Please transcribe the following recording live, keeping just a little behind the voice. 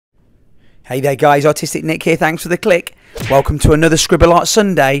Hey there guys, Artistic Nick here, thanks for the click. Welcome to another Scribble Art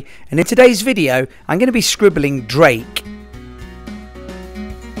Sunday, and in today's video I'm going to be scribbling Drake.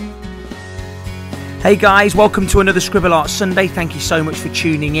 Hey guys, welcome to another Scribble Art Sunday. Thank you so much for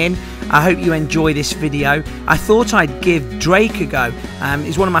tuning in. I hope you enjoy this video. I thought I'd give Drake a go.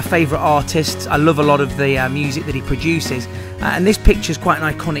 He's one of my favourite artists. I love a lot of the music that he produces. And this picture is quite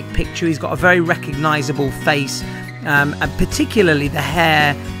an iconic picture. He's got a very recognisable face, and particularly the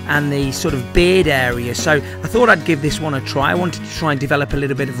hair and the sort of beard area. So I thought I'd give this one a try. I wanted to try and develop a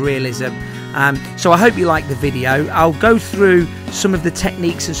little bit of realism. So I hope you like the video. I'll go through some of the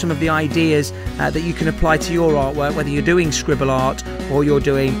techniques and some of the ideas that you can apply to your artwork, whether you're doing scribble art or you're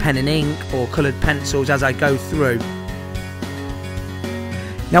doing pen and ink or coloured pencils, as I go through.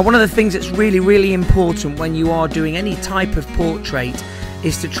 Now, one of the things that's really important when you are doing any type of portrait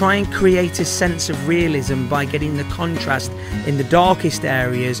is to try and create a sense of realism by getting the contrast in the darkest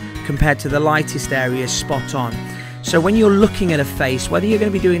areas compared to the lightest areas spot on. So when you're looking at a face, whether you're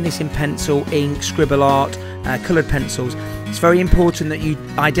going to be doing this in pencil, ink, scribble art, coloured pencils, it's very important that you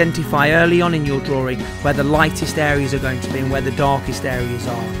identify early on in your drawing where the lightest areas are going to be and where the darkest areas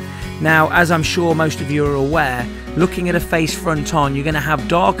are. Now, as I'm sure most of you are aware, looking at a face front on, you're going to have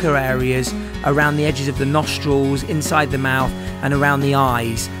darker areas around the edges of the nostrils, inside the mouth and around the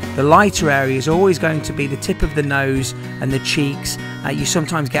eyes. The lighter areas are always going to be the tip of the nose and the cheeks. You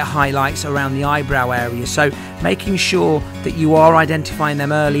sometimes get highlights around the eyebrow area, so making sure that you are identifying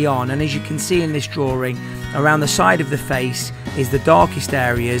them early on. And as you can see in this drawing, around the side of the face is the darkest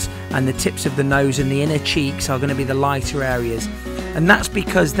areas, and the tips of the nose and the inner cheeks are going to be the lighter areas. And that's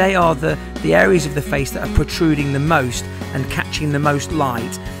because they are the areas of the face that are protruding the most and catching the most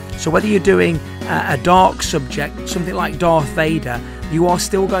light. So whether you're doing a dark subject, something like Darth Vader, you are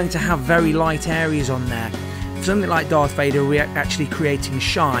still going to have very light areas on there. For something like Darth Vader, we're actually creating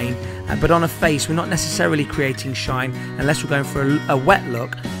shine, but on a face we're not necessarily creating shine unless we're going for a wet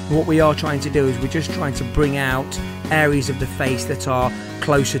look. What we are trying to do is we're just trying to bring out areas of the face that are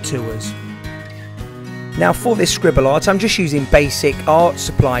closer to us. Now, for this scribble art, I'm just using basic art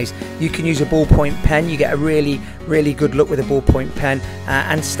supplies. You can use a ballpoint pen. You get a really good look with a ballpoint pen,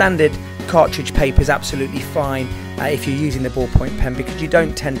 and standard cartridge paper is absolutely fine if you're using the ballpoint pen, because you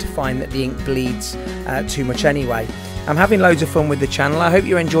don't tend to find that the ink bleeds too much anyway. I'm having loads of fun with the channel. I hope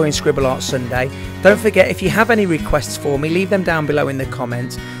you're enjoying Scribble Art Sunday. Don't forget, if you have any requests for me, leave them down below in the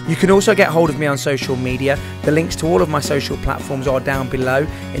comments. You can also get hold of me on social media. The links to all of my social platforms are down below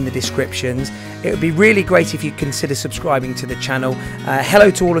in the descriptions. It would be really great if you consider subscribing to the channel.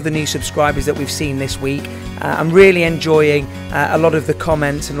 Hello to all of the new subscribers that we've seen this week. I'm really enjoying a lot of the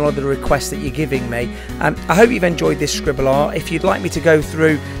comments and a lot of the requests that you're giving me. I hope you've enjoyed this scribble art. If you'd like me to go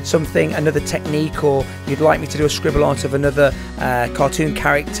through something, another technique, or you'd like me to do a scribble art of another cartoon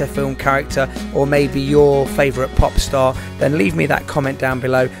character, film character, or maybe your favourite pop star, then leave me that comment down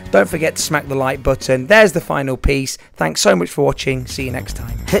below. Don't forget to smack the like button. There's the final piece. Thanks so much for watching. See you next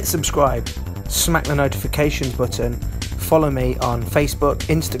time. Hit subscribe, smack the notifications button, follow me on Facebook,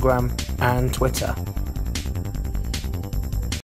 Instagram and Twitter.